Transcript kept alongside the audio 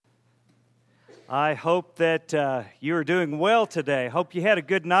I hope that you are doing well today. Hope you had a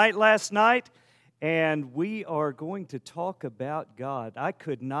good night last night. And we are going to talk about God. I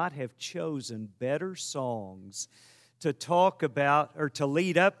could not have chosen better songs to talk about or to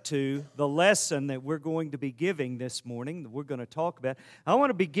lead up to the lesson that we're going to be giving this morning, that we're going to talk about. I want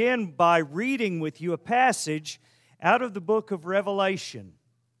to begin by reading with you a passage out of the book of Revelation.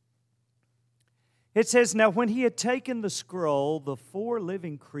 It says, "Now when he had taken the scroll, the 4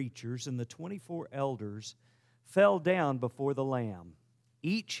 living creatures and the 24 elders fell down before the Lamb,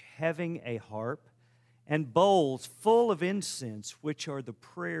 each having a harp and bowls full of incense, which are the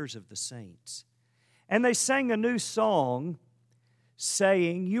prayers of the saints. And they sang a new song,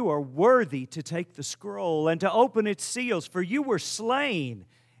 saying, 'You are worthy to take the scroll and to open its seals, for you were slain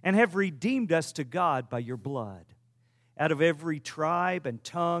and have redeemed us to God by your blood, out of every tribe and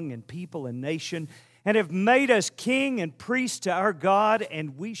tongue and people and nation, and have made us king and priest to our God,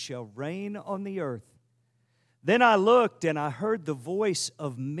 and we shall reign on the earth.' Then I looked, and I heard the voice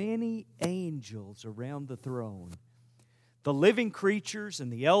of many angels around the throne, the living creatures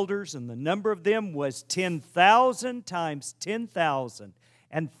and the elders, and the number of them was 10,000 times 10,000,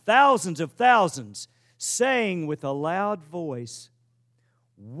 and thousands of thousands, saying with a loud voice,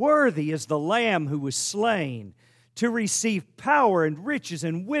 'Worthy is the Lamb who was slain to receive power and riches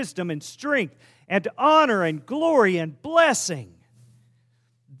and wisdom and strength and honor and glory and blessing.'"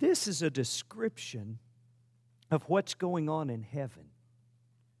 This is a description of what's going on in heaven.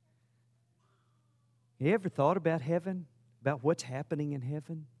 You ever thought about heaven? About what's happening in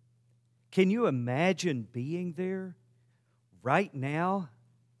heaven? Can you imagine being there right now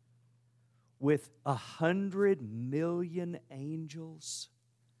with 100 million angels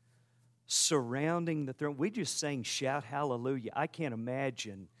surrounding the throne? We just sang "Shout Hallelujah." I can't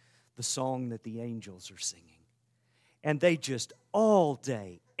imagine the song that the angels are singing. And they just all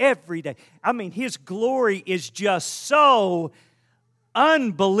day, every day. I mean, His glory is just so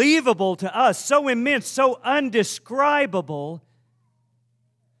unbelievable to us, so immense, so undescribable,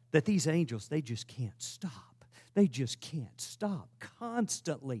 that these angels, they just can't stop. They just can't stop,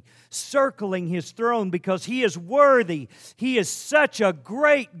 constantly circling His throne because He is worthy. He is such a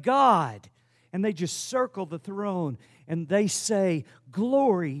great God. And they just circle the throne and they say,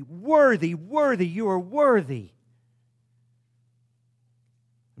 "Glory, worthy, worthy, you are worthy."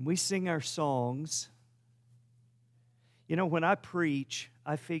 And we sing our songs. You know, when I preach,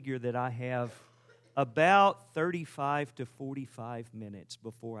 I figure that I have about 35 to 45 minutes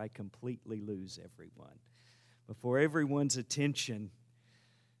before I completely lose everyone, before everyone's attention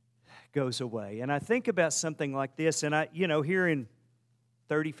goes away. And I think about something like this, and here in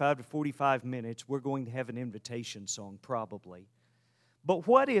 35 to 45 minutes, we're going to have an invitation song, probably. But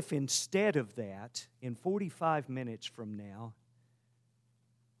what if instead of that, in 45 minutes from now,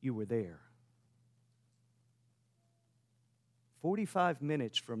 you were there? 45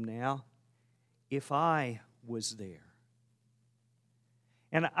 minutes from now, if I was there.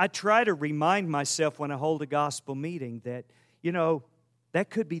 And I try to remind myself when I hold a gospel meeting that, that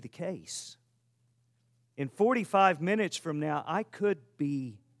could be the case. In 45 minutes from now, I could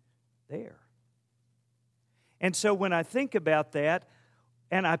be there. And so when I think about that,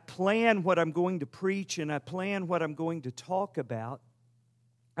 and I plan what I'm going to preach, and I plan what I'm going to talk about,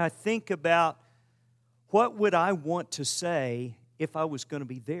 I think about what would I want to say if I was going to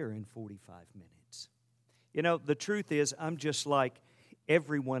be there in 45 minutes. The truth is, I'm just like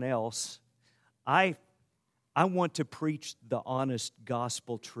everyone else. I want to preach the honest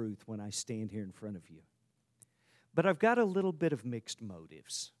gospel truth when I stand here in front of you. But I've got a little bit of mixed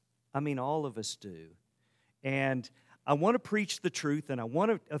motives. I mean, all of us do. And I want to preach the truth, and I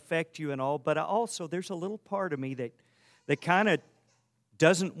want to affect you and all, but there's a little part of me that kind of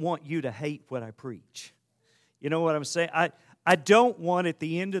doesn't want you to hate what I preach. You know what I'm saying? I don't want at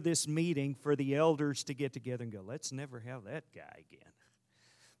the end of this meeting for the elders to get together and go, "Let's never have that guy again."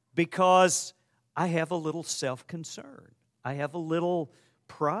 Because I have a little self-concern. I have a little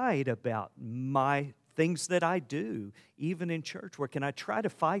pride about my things that I do, even in church work. And I try to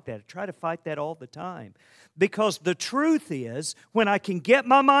fight that. I try to fight that all the time. Because the truth is, when I can get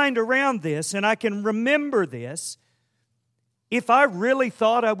my mind around this and I can remember this, if I really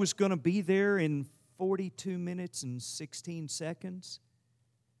thought I was going to be there in 42 minutes and 16 seconds,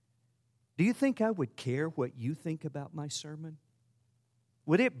 do you think I would care what you think about my sermon?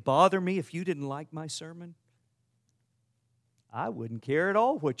 Would it bother me if you didn't like my sermon? I wouldn't care at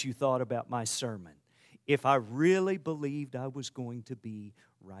all what you thought about my sermon if I really believed I was going to be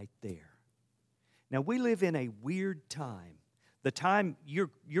right there. Now, we live in a weird time. The time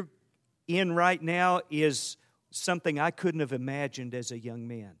you're in right now is something I couldn't have imagined as a young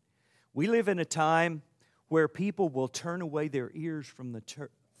man. We live in a time where people will turn away their ears from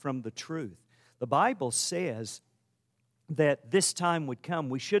the truth. The Bible says that this time would come.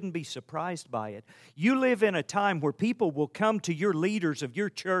 We shouldn't be surprised by it. You live in a time where people will come to your leaders of your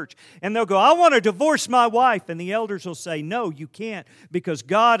church and they'll go, I want to divorce my wife. And the elders will say, no, you can't, because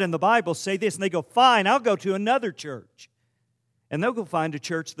God and the Bible say this. And they go, fine, I'll go to another church. And they'll go find a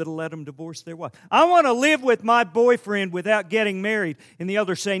church that'll let them divorce their wife. I want to live with my boyfriend without getting married. And the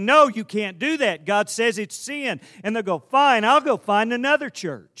elders say, no, you can't do that. God says it's sin. And they'll go, fine, I'll go find another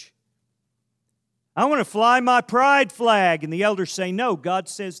church. I want to fly my pride flag. And the elders say, no, God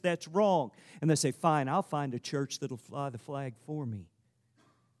says that's wrong. And they say, fine, I'll find a church that'll fly the flag for me.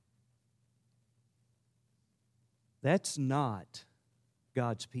 That's not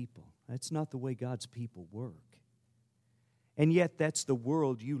God's people. That's not the way God's people work. And yet that's the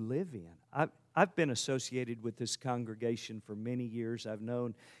world you live in. I've been associated with this congregation for many years. I've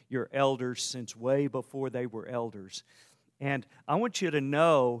known your elders since way before they were elders. And I want you to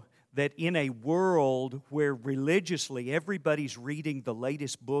know that in a world where religiously everybody's reading the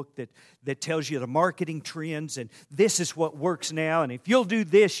latest book that tells you the marketing trends and this is what works now, and if you'll do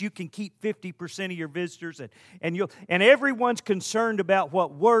this, you can keep 50% of your visitors, and everyone's concerned about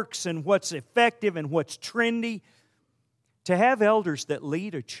what works and what's effective and what's trendy. To have elders that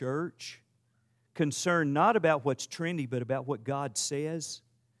lead a church concerned not about what's trendy but about what God says,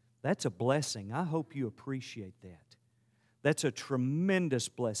 that's a blessing. I hope you appreciate that. That's a tremendous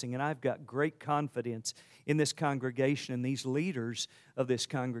blessing, and I've got great confidence in this congregation and these leaders of this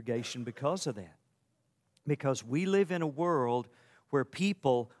congregation because of that. Because we live in a world where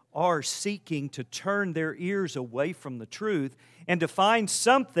people are seeking to turn their ears away from the truth and to find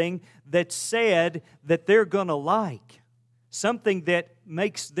something that's said that they're going to like, something that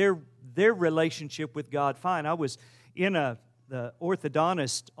makes their relationship with God fine. I was in the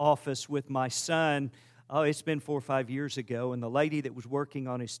orthodontist office with my son. Oh, it's been 4 or 5 years ago, and the lady that was working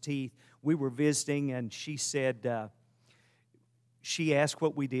on his teeth, we were visiting, and she said, she asked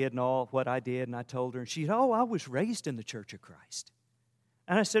what we did and all, what I did, and I told her, and she said, oh, I was raised in the Church of Christ.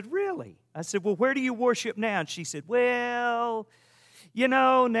 And I said, really? I said, well, where do you worship now? And she said, well,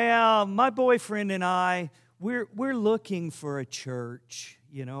 now my boyfriend and I, we're looking for a church,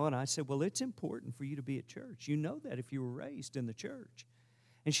 and I said, well, it's important for you to be at church. You know that if you were raised in the church.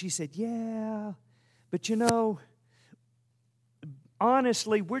 And she said, yeah, but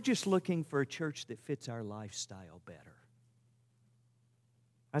honestly, we're just looking for a church that fits our lifestyle better.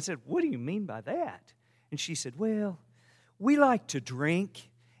 I said, what do you mean by that? And she said, well, we like to drink,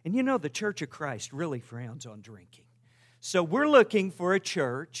 and the Church of Christ really frowns on drinking. So we're looking for a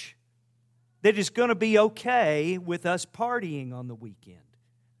church that is going to be okay with us partying on the weekend.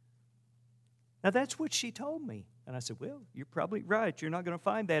 Now, that's what she told me. And I said, well, you're probably right. You're not going to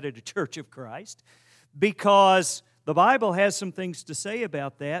find that at a Church of Christ, because the Bible has some things to say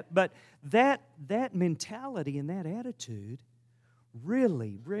about that. But that mentality and that attitude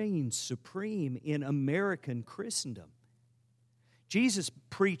really reigns supreme in American Christendom. Jesus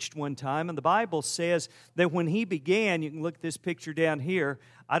preached one time, and the Bible says that when He began, you can look at this picture down here,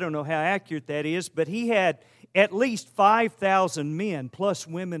 I don't know how accurate that is, but He had at least 5,000 men, plus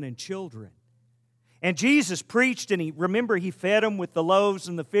women and children. And Jesus preached, and He fed them with the loaves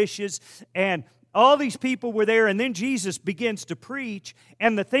and the fishes, and all these people were there, and then Jesus begins to preach,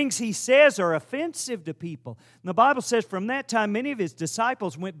 and the things He says are offensive to people. And the Bible says from that time, many of His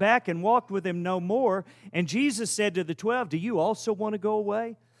disciples went back and walked with Him no more, and Jesus said to the 12, do you also want to go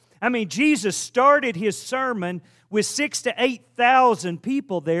away? I mean, Jesus started His sermon with 6,000 to 8,000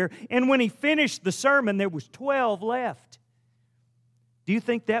 people there, and when He finished the sermon, there was 12 left. Do you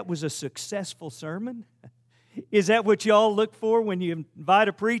think that was a successful sermon? Is that what you all look for when you invite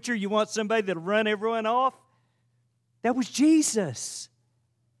a preacher? You want somebody that'll run everyone off? That was Jesus.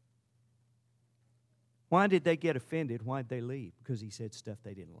 Why did they get offended? Why did they leave? Because He said stuff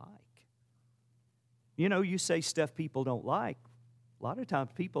they didn't like. You say stuff people don't like. A lot of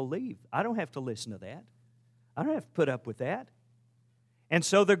times people leave. I don't have to listen to that. I don't have to put up with that. And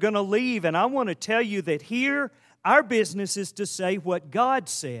so they're going to leave. And I want to tell you that here, our business is to say what God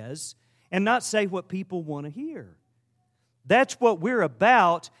says and not say what people want to hear. That's what we're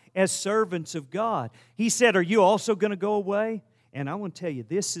about as servants of God. He said, are you also going to go away? And I want to tell you,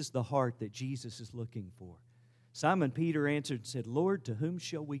 this is the heart that Jesus is looking for. Simon Peter answered and said, Lord, to whom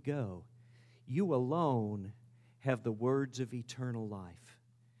shall we go? You alone have the words of eternal life.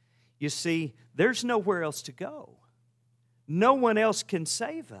 You see, there's nowhere else to go. No one else can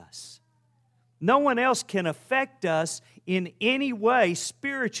save us. No one else can affect us in any way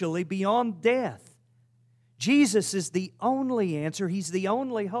spiritually beyond death. Jesus is the only answer. He's the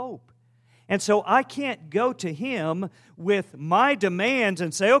only hope. And so I can't go to Him with my demands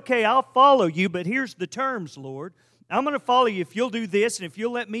and say, okay, I'll follow you, but here's the terms, Lord. I'm going to follow you if you'll do this and if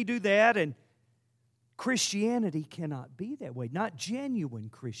you'll let me do that. And Christianity cannot be that way, not genuine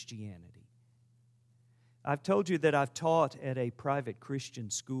Christianity. I've told you that I've taught at a private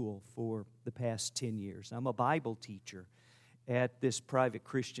Christian school for the past 10 years. I'm a Bible teacher at this private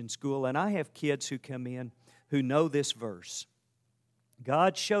Christian school, and I have kids who come in who know this verse.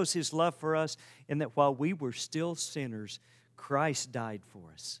 God shows His love for us in that while we were still sinners, Christ died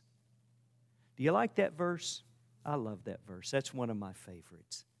for us. Do you like that verse? I love that verse. That's one of my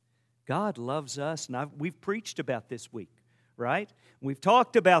favorites. God loves us, and we've preached about this week, right? We've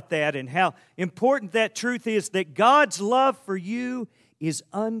talked about that and how important that truth is, that God's love for you is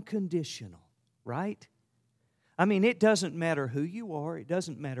unconditional, right? I mean, it doesn't matter who you are. It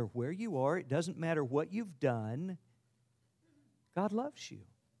doesn't matter where you are. It doesn't matter what you've done. God loves you,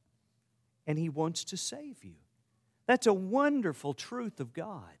 and He wants to save you. That's a wonderful truth of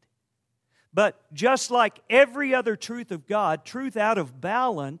God. But just like every other truth of God, truth out of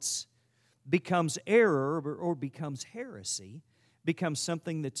balance becomes error or becomes heresy, becomes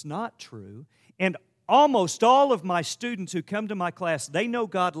something that's not true. And almost all of my students who come to my class, they know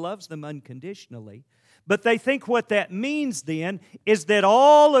God loves them unconditionally. But they think what that means then is that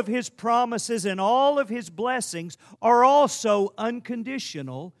all of His promises and all of His blessings are also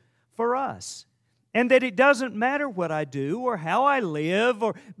unconditional for us. And that it doesn't matter what I do or how I live,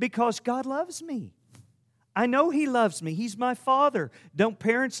 or because God loves me. I know He loves me. He's my Father. Don't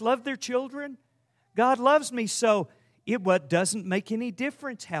parents love their children? God loves me, so it doesn't make any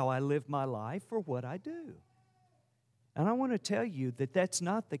difference how I live my life or what I do. And I want to tell you that that's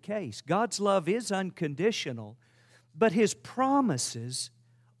not the case. God's love is unconditional, but His promises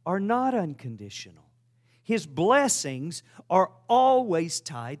are not unconditional. His blessings are always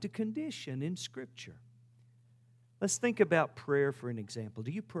tied to condition in Scripture. Let's think about prayer for an example.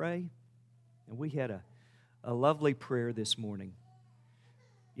 Do you pray? And we had a lovely prayer this morning.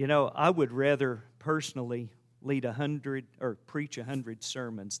 You know, I would rather personally lead 100 or preach 100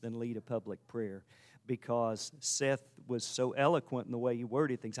 sermons than lead a public prayer, because Seth was so eloquent in the way he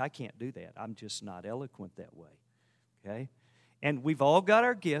worded things. I can't do that. I'm just not eloquent that way. Okay? And we've all got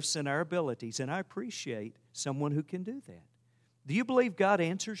our gifts and our abilities, and I appreciate someone who can do that. Do you believe God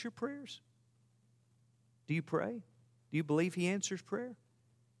answers your prayers? Do you pray? Do you believe He answers prayer?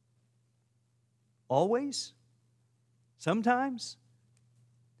 Always? Sometimes?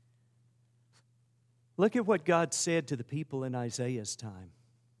 Look at what God said to the people in Isaiah's time.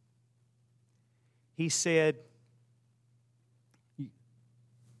 He said,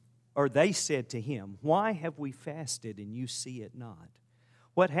 or they said to Him, "Why have we fasted and you see it not?"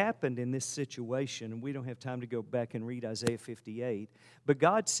 What happened in this situation, and we don't have time to go back and read Isaiah 58, but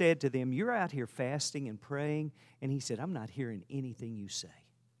God said to them, "You're out here fasting and praying," and He said, "I'm not hearing anything you say."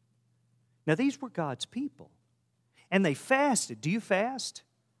 Now, these were God's people, and they fasted. Do you fast?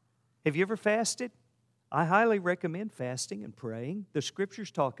 Have you ever fasted? I highly recommend fasting and praying. The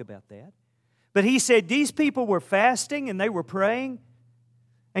Scriptures talk about that. But He said these people were fasting and they were praying,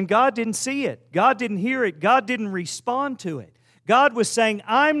 and God didn't see it. God didn't hear it. God didn't respond to it. God was saying,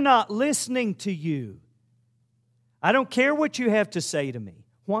 "I'm not listening to you. I don't care what you have to say to me."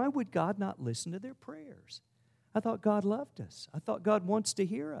 Why would God not listen to their prayers? I thought God loved us. I thought God wants to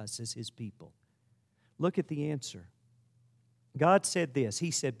hear us as His people. Look at the answer. God said this.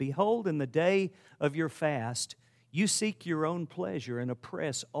 He said, "Behold, in the day of your fast, you seek your own pleasure and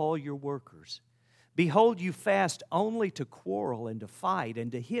oppress all your workers. Behold, you fast only to quarrel and to fight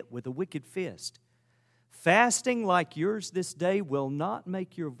and to hit with a wicked fist. Fasting like yours this day will not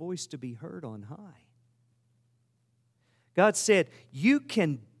make your voice to be heard on high." God said, you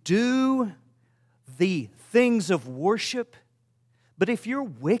can do the things of worship, but if you're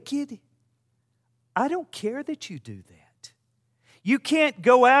wicked, I don't care that you do that. You can't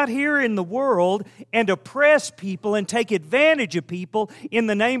go out here in the world and oppress people and take advantage of people in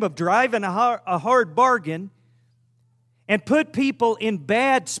the name of driving a hard bargain and put people in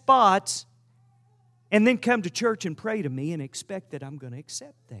bad spots and then come to church and pray to me and expect that I'm going to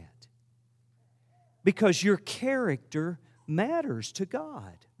accept that. Because your character matters to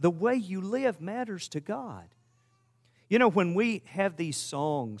God. The way you live matters to God. You know, when we have these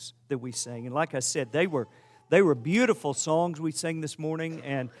songs that we sing, and like I said, they were beautiful songs we sang this morning,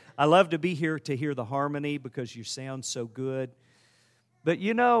 and I love to be here to hear the harmony because you sound so good. But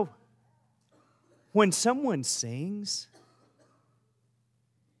you know, when someone sings,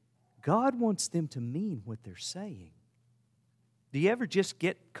 God wants them to mean what they're saying. Do you ever just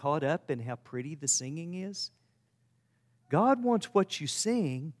get caught up in how pretty the singing is? God wants what you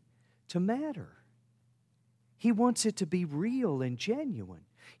sing to matter. He wants it to be real and genuine.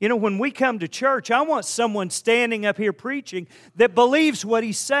 You know, when we come to church, I want someone standing up here preaching that believes what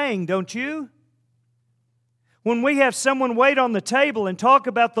he's saying, don't you? When we have someone wait on the table and talk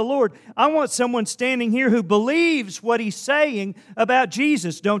about the Lord, I want someone standing here who believes what he's saying about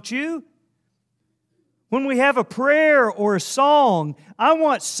Jesus, don't you? When we have a prayer or a song, I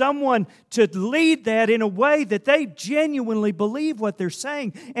want someone to lead that in a way that they genuinely believe what they're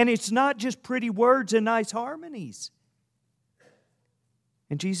saying. And it's not just pretty words and nice harmonies.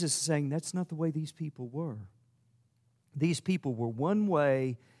 And Jesus is saying that's not the way these people were. These people were one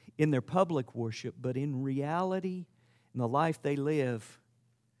way in their public worship, but in reality, in the life they live,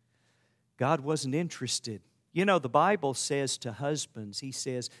 God wasn't interested. You know, the Bible says to husbands, He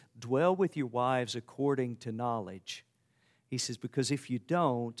says, dwell with your wives according to knowledge. He says, because if you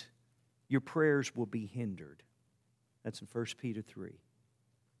don't, your prayers will be hindered. That's in 1 Peter 3.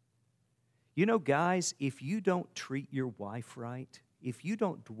 You know, guys, if you don't treat your wife right, if you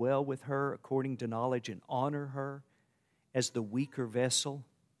don't dwell with her according to knowledge and honor her as the weaker vessel,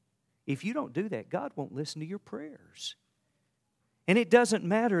 if you don't do that, God won't listen to your prayers. And it doesn't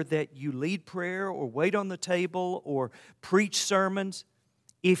matter that you lead prayer or wait on the table or preach sermons.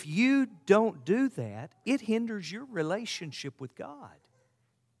 If you don't do that, it hinders your relationship with God.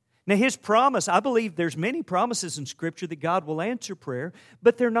 Now, His promise, I believe there's many promises in Scripture that God will answer prayer,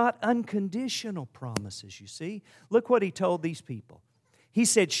 but they're not unconditional promises, you see. Look what He told these people. He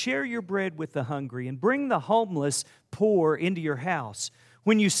said, share your bread with the hungry and bring the homeless poor into your house.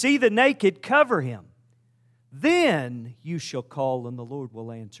 When you see the naked, cover him. Then you shall call and the Lord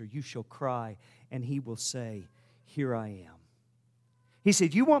will answer. You shall cry and He will say, here I am. He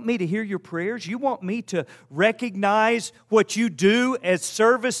said, you want me to hear your prayers? You want me to recognize what you do as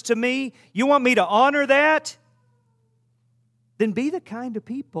service to me? You want me to honor that? Then be the kind of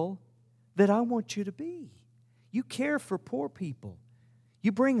people that I want you to be. You care for poor people.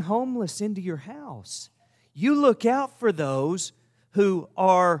 You bring homeless into your house. You look out for those who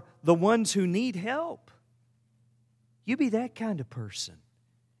are the ones who need help. You be that kind of person.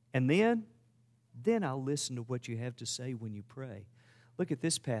 And then I'll listen to what you have to say when you pray. Look at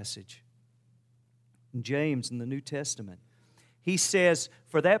this passage in James in the New Testament. He says,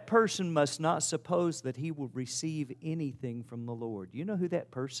 for that person must not suppose that he will receive anything from the Lord. You know who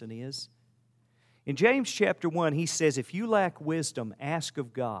that person is? In James chapter 1, he says, if you lack wisdom, ask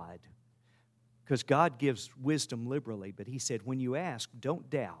of God. Because God gives wisdom liberally. But he said, when you ask, don't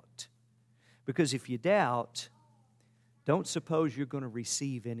doubt. Because if you doubt, don't suppose you're going to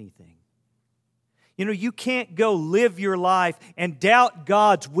receive anything. You know, you can't go live your life and doubt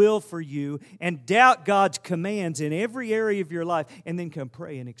God's will for you and doubt God's commands in every area of your life and then come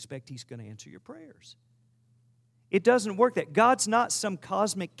pray and expect He's going to answer your prayers. It doesn't work that. God's not some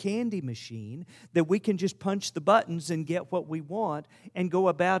cosmic candy machine that we can just punch the buttons and get what we want and go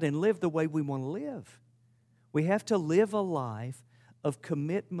about and live the way we want to live. We have to live a life of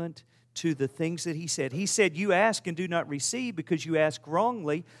commitment to the things that He said. He said, you ask and do not receive because you ask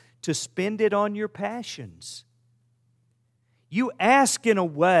wrongly to spend it on your passions. You ask in a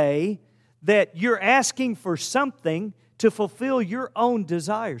way that you're asking for something to fulfill your own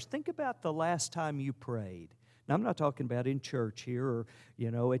desires. Think about the last time you prayed. Now, I'm not talking about in church here or,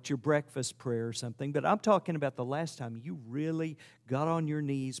 at your breakfast prayer or something, but I'm talking about the last time you really got on your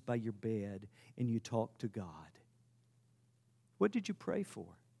knees by your bed and you talked to God. What did you pray for?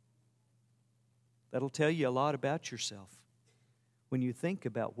 That'll tell you a lot about yourself when you think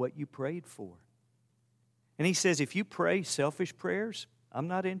about what you prayed for. And He says, if you pray selfish prayers, I'm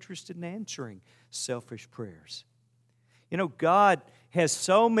not interested in answering selfish prayers. God has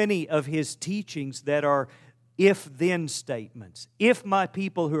so many of His teachings that are if-then statements. If my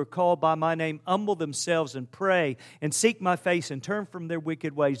people who are called by my name humble themselves and pray and seek my face and turn from their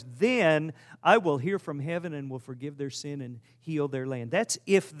wicked ways, then I will hear from heaven and will forgive their sin and heal their land. That's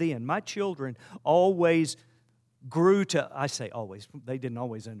if-then. My children always grew to, I say always, they didn't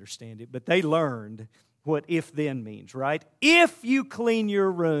always understand it, but they learned what if-then means, right? If you clean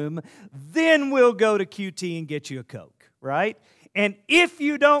your room, then we'll go to QT and get you a Coke, right? And if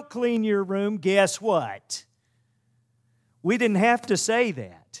you don't clean your room, guess what? We didn't have to say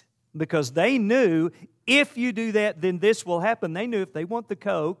that because they knew if you do that, then this will happen. They knew if they want the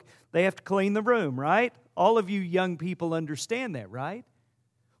Coke, they have to clean the room, right? All of you young people understand that, right?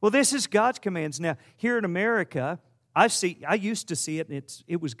 Well, this is God's commands. Now, here in America, I used to see it, and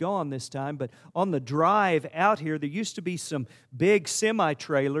it was gone this time, but on the drive out here, there used to be some big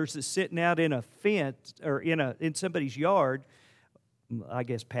semi-trailers that's sitting out in a fence or in somebody's yard, I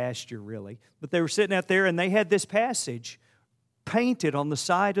guess pasture really, but they were sitting out there and they had this passage, painted on the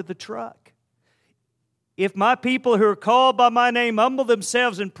side of the truck. If my people who are called by my name humble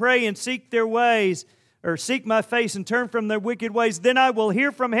themselves and pray and seek their ways, or seek my face and turn from their wicked ways, then I will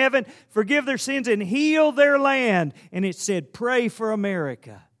hear from heaven, forgive their sins, and heal their land. And it said, pray for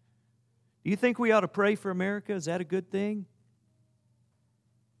America. Do you think we ought to pray for America? Is that a good thing?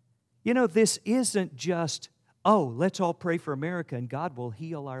 You know, this isn't just, oh, let's all pray for America and God will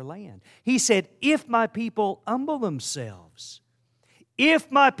heal our land. He said, if my people humble themselves,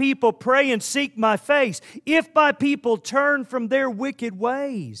 if my people pray and seek my face, if my people turn from their wicked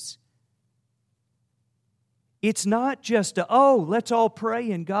ways. It's not just let's all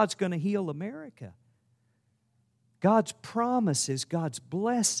pray and God's going to heal America. God's promises, God's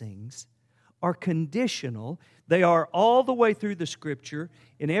blessings are conditional. They are all the way through the Scripture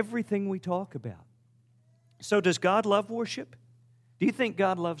in everything we talk about. So does God love worship? Do you think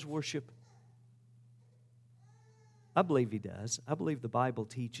God loves worship? I believe He does. I believe the Bible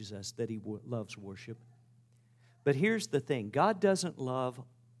teaches us that He loves worship. But here's the thing. God doesn't love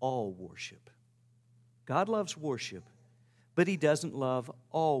all worship. God loves worship, but He doesn't love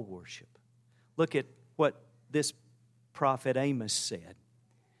all worship. Look at what this prophet Amos said.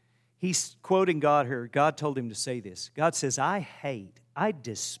 He's quoting God here. God told him to say this. God says, I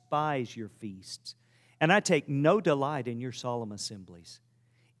despise your feasts, and I take no delight in your solemn assemblies.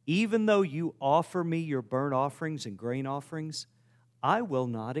 Even though you offer me your burnt offerings and grain offerings, I will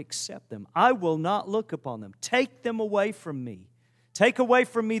not accept them. I will not look upon them. Take them away from me. Take away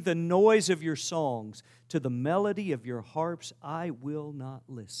from me the noise of your songs. To the melody of your harps, I will not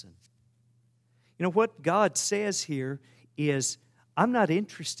listen. You know, what God says here is, I'm not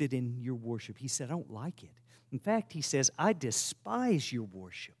interested in your worship. He said, I don't like it. In fact, He says, I despise your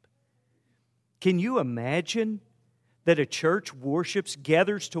worship. Can you imagine that a church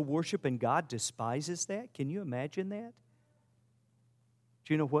gathers to worship, and God despises that? Can you imagine that?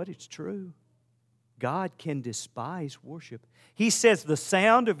 Do you know what? It's true. God can despise worship. He says the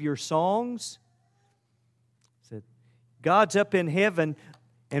sound of your songs, said God's up in heaven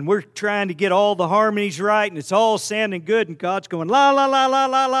and we're trying to get all the harmonies right and it's all sounding good and God's going la la la la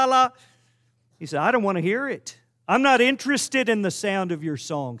la la la. He said, I don't want to hear it. I'm not interested in the sound of your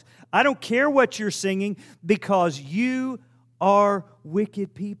songs. I don't care what you're singing because you are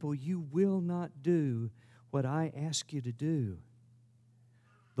wicked people. You will not do what I ask you to do.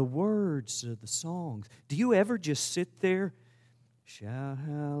 The words of the songs. Do you ever just sit there, shout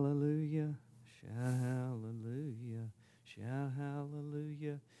hallelujah, shout hallelujah, shout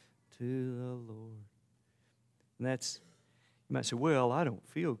hallelujah to the Lord? And that's, you might say, well, I don't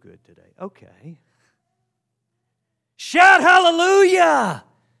feel good today. Okay. Shout hallelujah!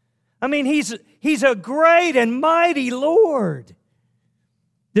 I mean, He's a great and mighty Lord.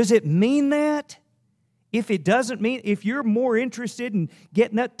 Does it mean that? If it doesn't mean, if you're more interested in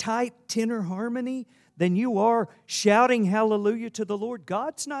getting that tight tenor harmony than you are shouting hallelujah to the Lord,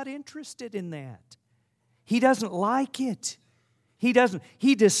 God's not interested in that. He doesn't like it. He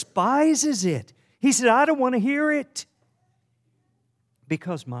despises it. He said, I don't want to hear it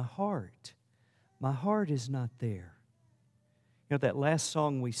because my heart is not there. You know, that last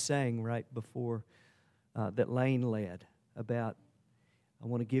song we sang right before that Lane led about, I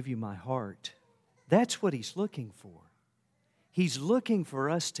want to give you my heart. That's what He's looking for. He's looking for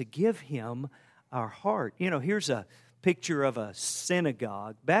us to give Him our heart. You know, here's a picture of a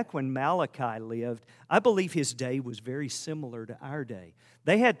synagogue. Back when Malachi lived, I believe his day was very similar to our day.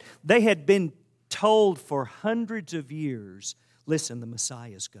 They had been told for hundreds of years, listen, the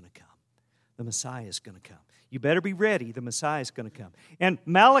Messiah is going to come. The Messiah is going to come. You better be ready. The Messiah is going to come. And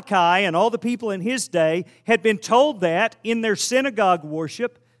Malachi and all the people in his day had been told that in their synagogue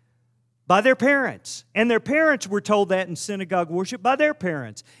worship by their parents. And their parents were told that in synagogue worship by their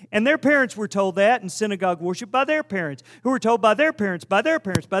parents. And their parents were told that in synagogue worship by their parents, who were told by their parents, by their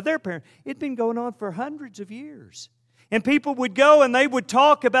parents, by their parents. It'd been going on for hundreds of years. And people would go and they would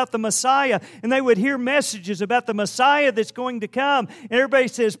talk about the Messiah, and they would hear messages about the Messiah that's going to come. And everybody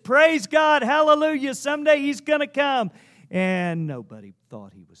says, praise God, hallelujah, someday He's going to come. And nobody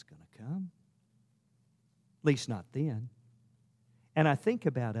thought He was going to come. At least not then. And I think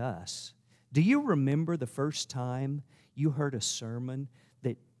about us. Do you remember the first time you heard a sermon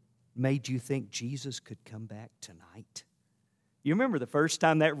that made you think Jesus could come back tonight? You remember the first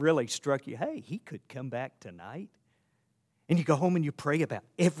time that really struck you? Hey, He could come back tonight. And you go home and you pray about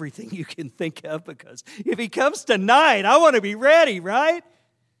everything you can think of, because if He comes tonight, I want to be ready, right?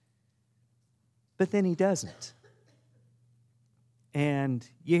 But then He doesn't. And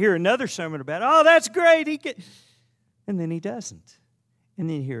you hear another sermon about, oh, that's great. And then He doesn't. And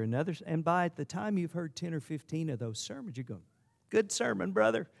then you hear another. And by the time you've heard 10 or 15 of those sermons, you're going, Good sermon,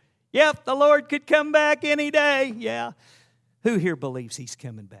 brother. Yep, the Lord could come back any day. Yeah. Who here believes He's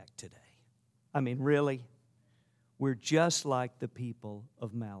coming back today? I mean, really? We're just like the people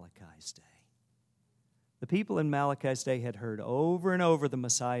of Malachi's day. The people in Malachi's day had heard over and over the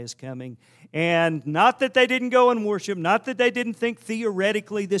Messiah is coming. And not that they didn't go and worship, not that they didn't think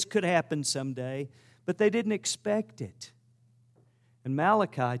theoretically this could happen someday, but they didn't expect it. And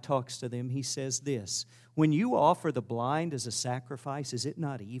Malachi talks to them. He says this, when you offer the blind as a sacrifice, is it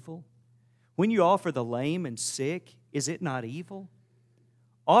not evil? When you offer the lame and sick, is it not evil?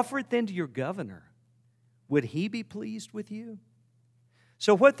 Offer it then to your governor. Would he be pleased with you?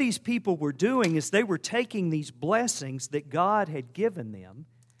 So what these people were doing is they were taking these blessings that God had given them,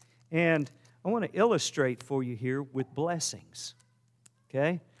 and I want to illustrate for you here with blessings.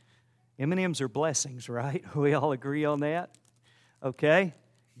 Okay? M&Ms are blessings, right? We all agree on that? Okay?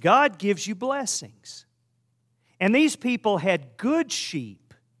 God gives you blessings. And these people had good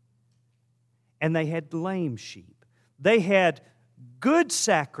sheep, and they had lame sheep. They had good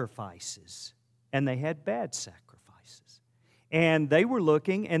sacrifices, and they had bad sacrifices. And they were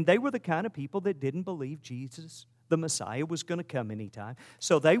looking, and they were the kind of people that didn't believe Jesus, the Messiah, was going to come anytime.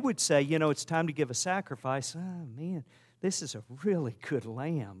 So they would say, it's time to give a sacrifice. Oh, man, this is a really good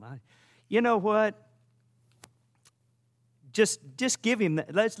lamb. You know what? Just give him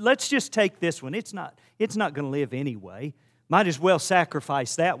that. Let's just take this one. It's not going to live anyway. Might as well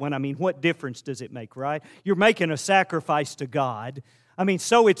sacrifice that one. I mean, what difference does it make, right? You're making a sacrifice to God. I mean,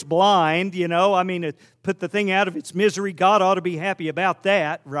 so it's blind, put the thing out of its misery. God ought to be happy about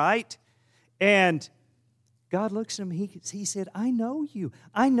that, right? And God looks at him, he said, I know you.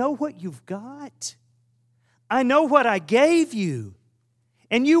 I know what you've got. I know what I gave you.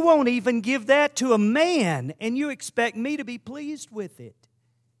 And you won't even give that to a man, and you expect me to be pleased with it.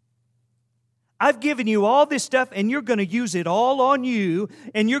 I've given you all this stuff, and you're going to use it all on you,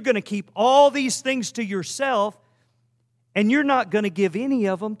 and you're going to keep all these things to yourself, and you're not going to give any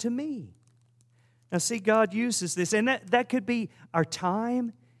of them to me. Now see, God uses this, and that could be our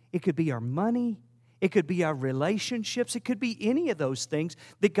time, it could be our money, it could be our relationships, it could be any of those things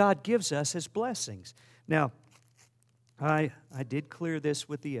that God gives us as blessings. Now, I did clear this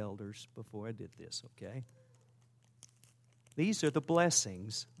with the elders before I did this, okay? These are the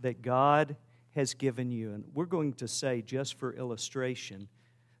blessings that God has given you, and we're going to say, just for illustration,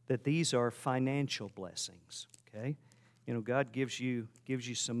 that these are financial blessings, okay? God gives you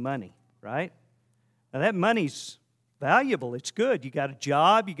some money, right? Now that money's valuable. It's good. You got a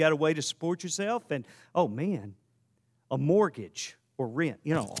job. You got a way to support yourself. And, oh, man, a mortgage or rent.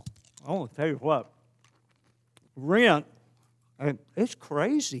 I want to tell you what, rent, it's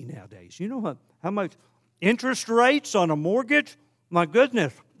crazy nowadays. You know what? How much interest rates on a mortgage? My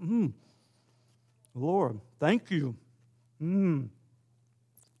goodness. Lord, thank you.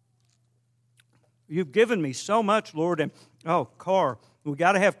 You've given me so much, Lord. And, car. We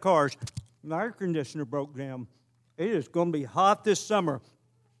got to have cars. My air conditioner broke down. It is going to be hot this summer.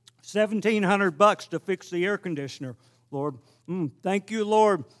 $1,700 to fix the air conditioner, Lord. Thank you,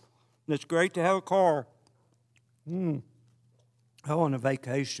 Lord. It's great to have a car. On a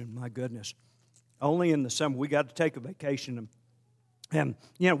vacation, my goodness. Only in the summer. We got to take a vacation. And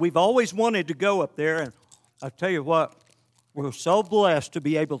we've always wanted to go up there. And I tell you what, we're so blessed to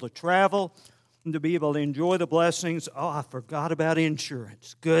be able to travel and to be able to enjoy the blessings. Oh, I forgot about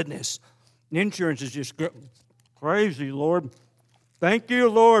insurance. Goodness. Insurance is just crazy, Lord. Thank you,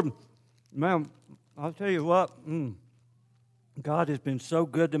 Lord. Man, I'll tell you what, God has been so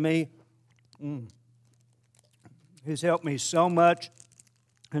good to me. He's helped me so much.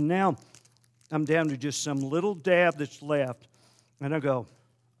 And now I'm down to just some little dab that's left. And I go,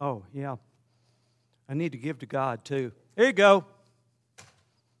 oh, yeah, I need to give to God too. Here you go.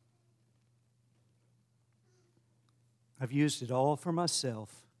 I've used it all for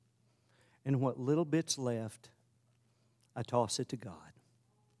myself. And what little bit's left, I toss it to God.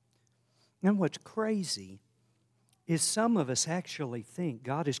 And what's crazy is some of us actually think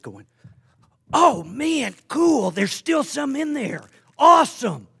God is going, oh, man, cool, there's still some in there.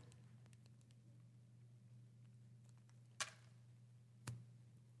 Awesome.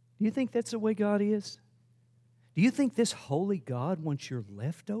 Do you think that's the way God is? Do you think this holy God wants your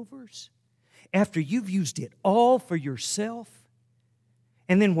leftovers? After you've used it all for yourself,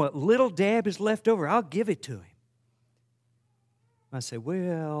 and then what little dab is left over, I'll give it to him. I say,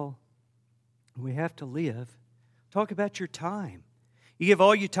 well, we have to live. Talk about your time. You give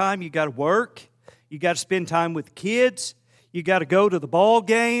all your time, you got to work, you got to spend time with kids, you got to go to the ball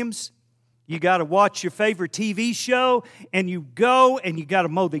games, You got to watch your favorite TV show, and you go and you got to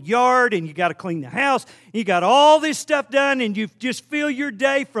mow the yard, and you got to clean the house. You got all this stuff done, and you just feel your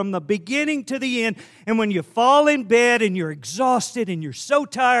day from the beginning to the end. And when you fall in bed and you're exhausted and you're so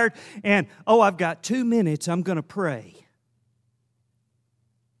tired, and I've got 2 minutes, I'm going to pray.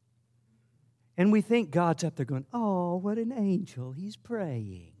 And we think God's up there going, oh, what an angel, he's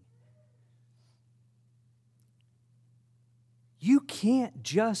praying. You can't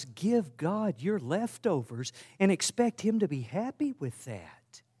just give God your leftovers and expect Him to be happy with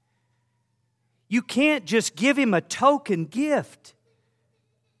that. You can't just give Him a token gift.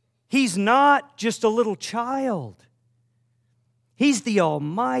 He's not just a little child. He's the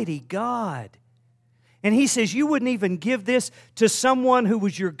Almighty God. And He says, you wouldn't even give this to someone who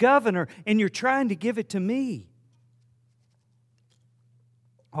was your governor, and you're trying to give it to me.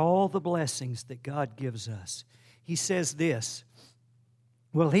 All the blessings that God gives us. He says this,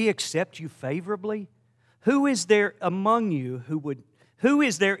 will He accept you favorably? Who is there even among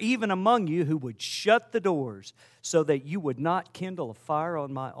you who would shut the doors so that you would not kindle a fire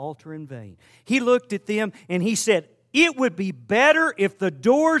on my altar in vain? He looked at them and He said, it would be better if the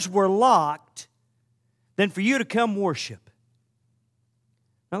doors were locked than for you to come worship.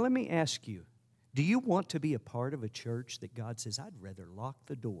 Now let me ask you, do you want to be a part of a church that God says, I'd rather lock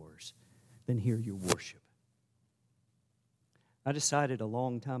the doors than hear your worship? I decided a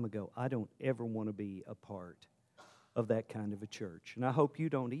long time ago, I don't ever want to be a part of that kind of a church. And I hope you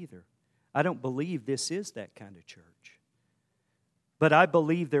don't either. I don't believe this is that kind of church. But I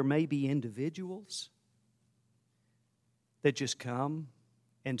believe there may be individuals that just come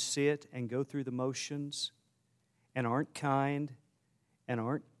and sit and go through the motions and aren't kind and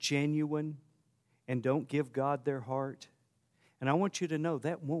aren't genuine and don't give God their heart. And I want you to know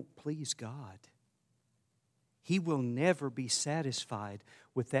that won't please God. He will never be satisfied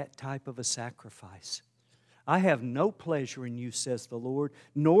with that type of a sacrifice. I have no pleasure in you, says the Lord,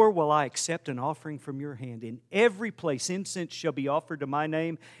 nor will I accept an offering from your hand. In every place incense shall be offered to my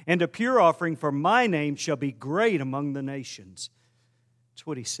name, and a pure offering for my name shall be great among the nations. That's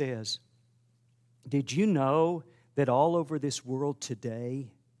what He says. Did you know that all over this world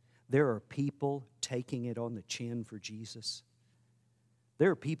today, there are people taking it on the chin for Jesus? There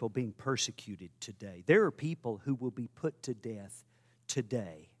are people being persecuted today. There are people who will be put to death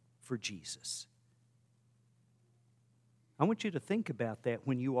today for Jesus. I want you to think about that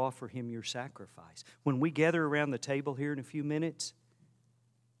when you offer Him your sacrifice. When we gather around the table here in a few minutes,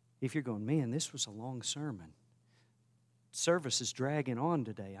 if you're going, man, this was a long sermon. Service is dragging on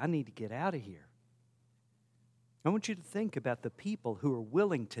today. I need to get out of here. I want you to think about the people who are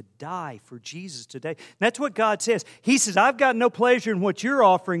willing to die for Jesus today. That's what God says. He says, I've got no pleasure in what you're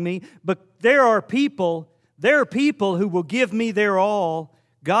offering me, but there are people who will give me their all.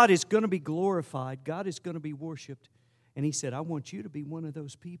 God is going to be glorified. God is going to be worshiped. And He said, I want you to be one of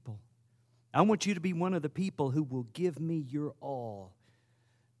those people. I want you to be one of the people who will give me your all.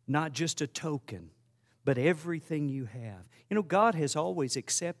 Not just a token, but everything you have. You know, God has always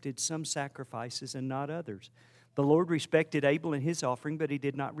accepted some sacrifices and not others. The Lord respected Abel and his offering, but He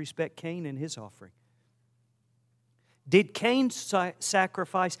did not respect Cain and his offering. Did Cain's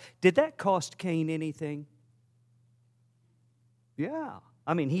sacrifice, did that cost Cain anything? Yeah.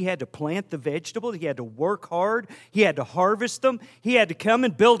 I mean, he had to plant the vegetables. He had to work hard. He had to harvest them. He had to come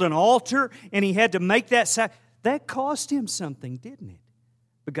and build an altar, and he had to make that that cost him something, didn't it?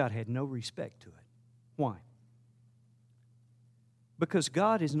 But God had no respect to it. Why? Because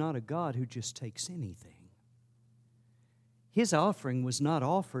God is not a God who just takes anything. His offering was not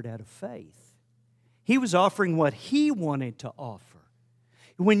offered out of faith. He was offering what He wanted to offer.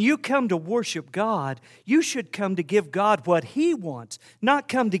 When you come to worship God, you should come to give God what He wants, not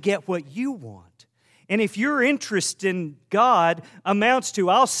come to get what you want. And if your interest in God amounts to,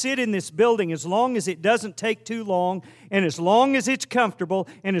 I'll sit in this building as long as it doesn't take too long, and as long as it's comfortable,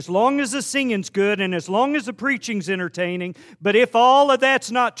 and as long as the singing's good, and as long as the preaching's entertaining, but if all of that's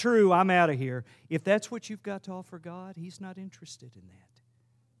not true, I'm out of here. If that's what you've got to offer God, He's not interested in that.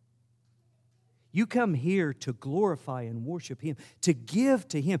 You come here to glorify and worship Him, to give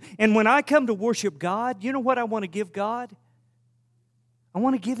to Him. And when I come to worship God, you know what I want to give God? I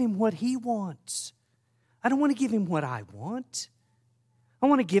want to give Him what He wants. I don't want to give Him what I want. I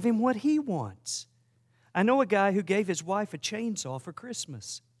want to give Him what He wants. I know a guy who gave his wife a chainsaw for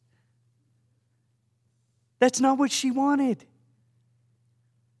Christmas. That's not what she wanted.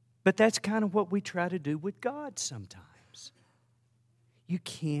 But that's kind of what we try to do with God sometimes. You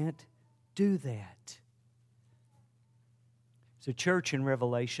can't do that. So, church in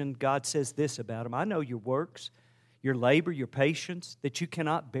Revelation, God says this about them. I know your works. your labor, your patience, that you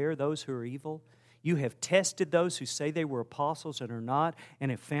cannot bear those who are evil. You have tested those who say they were apostles and are not, and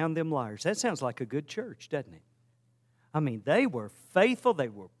have found them liars. That sounds like a good church, doesn't it? I mean, they were faithful, they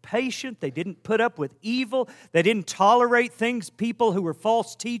were patient, they didn't put up with evil, they didn't tolerate people who were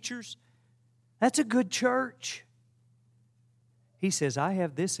false teachers. That's a good church. He says, I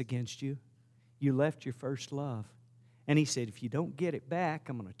have this against you. You left your first love. And he said, if you don't get it back,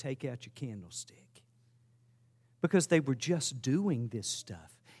 I'm going to take out your candlestick. Because they were just doing this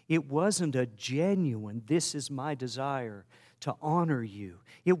stuff. It wasn't a genuine, this is my desire to honor you.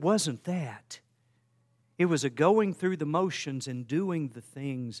 It wasn't that. It was a going through the motions and doing the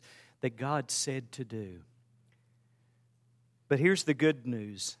things that God said to do. But here's the good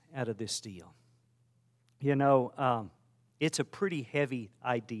news out of this deal. You know, it's a pretty heavy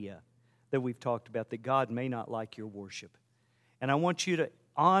idea that we've talked about, that God may not like your worship. And I want you to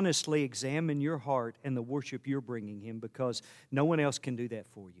honestly examine your heart and the worship you're bringing Him, because no one else can do that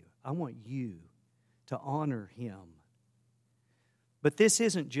for you. I want you to honor Him. But this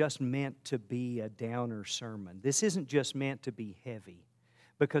isn't just meant to be a downer sermon. This isn't just meant to be heavy.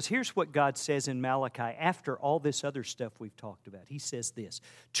 Because here's what God says in Malachi after all this other stuff we've talked about. He says this,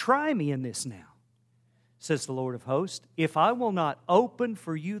 try me in this now, says the Lord of hosts, if I will not open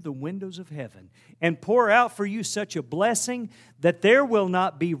for you the windows of heaven and pour out for you such a blessing that there will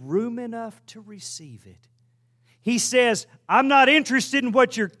not be room enough to receive it. He says, I'm not interested in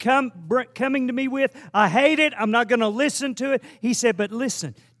what you're coming to me with. I hate it. I'm not going to listen to it. He said, but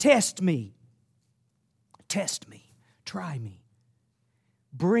listen, test me. Test me. Try me.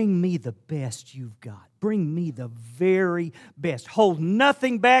 Bring me the best you've got. Bring me the very best. Hold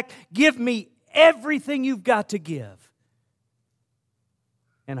nothing back. Give me everything you've got to give.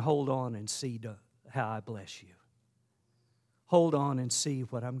 And hold on and see how I bless you. Hold on and see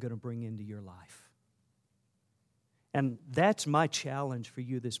what I'm going to bring into your life. And that's my challenge for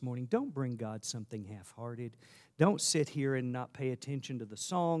you this morning. Don't bring God something half-hearted. Don't sit here and not pay attention to the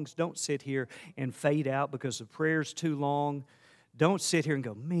songs. Don't sit here and fade out because the prayer's too long. Don't sit here and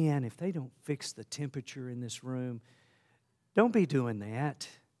go, man, if they don't fix the temperature in this room. Don't be doing that.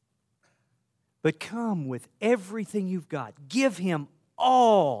 But come with everything you've got. Give Him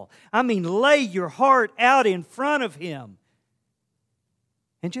all. I mean, lay your heart out in front of Him.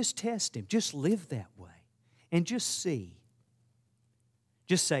 And just test Him. Just live that way. And just see.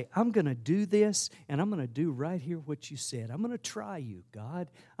 Just say, I'm going to do this, and I'm going to do right here what you said. I'm going to try you, God.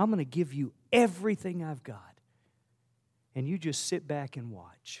 I'm going to give you everything I've got. And you just sit back and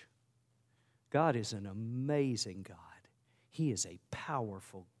watch. God is an amazing God. He is a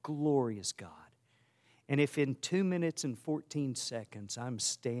powerful, glorious God. And if in 2 minutes and 14 seconds I'm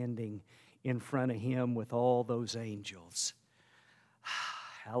standing in front of Him with all those angels,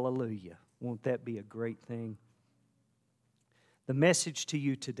 hallelujah. Won't that be a great thing? The message to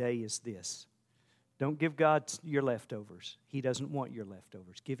you today is this. Don't give God your leftovers. He doesn't want your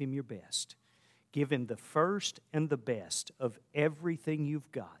leftovers. Give Him your best. Give Him the first and the best of everything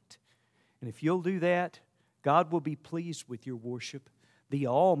you've got. And if you'll do that, God will be pleased with your worship. The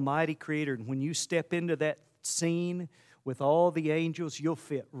Almighty Creator. And when you step into that scene with all the angels, you'll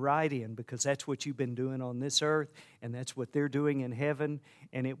fit right in, because that's what you've been doing on this earth, and that's what they're doing in heaven,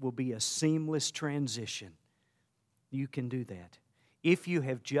 and it will be a seamless transition. You can do that. If you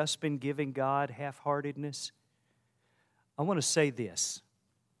have just been giving God half-heartedness, I want to say this.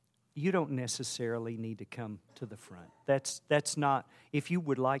 You don't necessarily need to come to the front. That's not, if you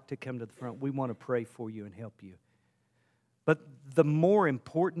would like to come to the front, we want to pray for you and help you. But the more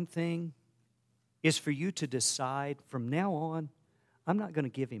important thing is for you to decide from now on, I'm not going to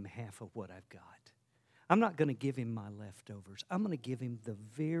give Him half of what I've got. I'm not going to give Him my leftovers. I'm going to give Him the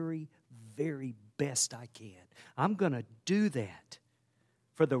very, very best I can. I'm going to do that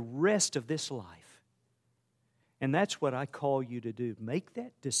for the rest of this life. And that's what I call you to do. Make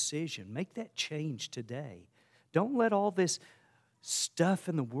that decision. Make that change today. Don't let all this stuff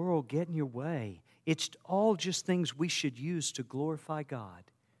in the world get in your way. It's all just things we should use to glorify God.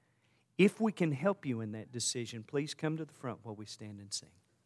 If we can help you in that decision, please come to the front while we stand and sing.